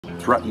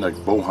threatened a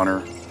bow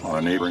hunter on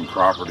a neighboring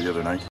property the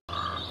other night.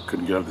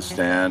 Couldn't get out of the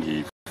stand.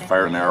 He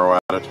fired an arrow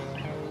at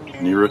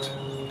it, near it,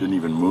 didn't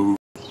even move.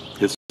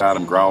 Hissed at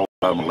him, growled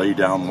at him, lay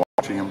down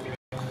watching him.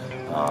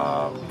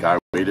 Guy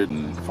waited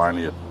and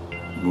finally it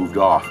moved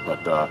off, but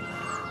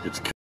it's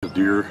killed a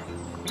deer,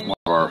 one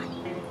of our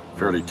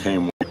fairly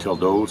tame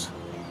white-tailed does.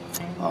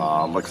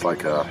 Looks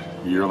like a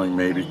yearling,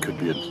 maybe, could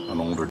be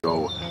an older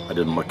doe. I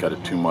didn't look at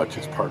it too much,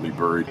 it's partly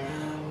buried.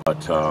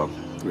 But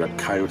we got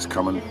coyotes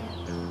coming.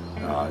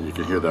 You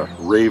can hear the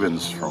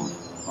ravens from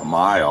a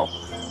mile,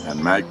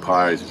 and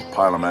magpies, a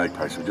pile of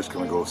magpies. So we're just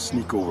going to go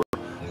sneak over,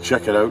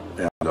 check it out,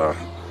 and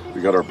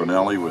we got our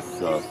Benelli with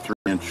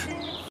 3-inch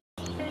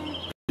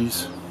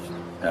piece,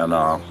 and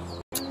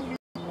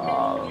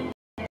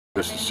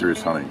this is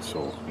serious hunting,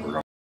 so we're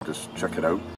going to just check it out.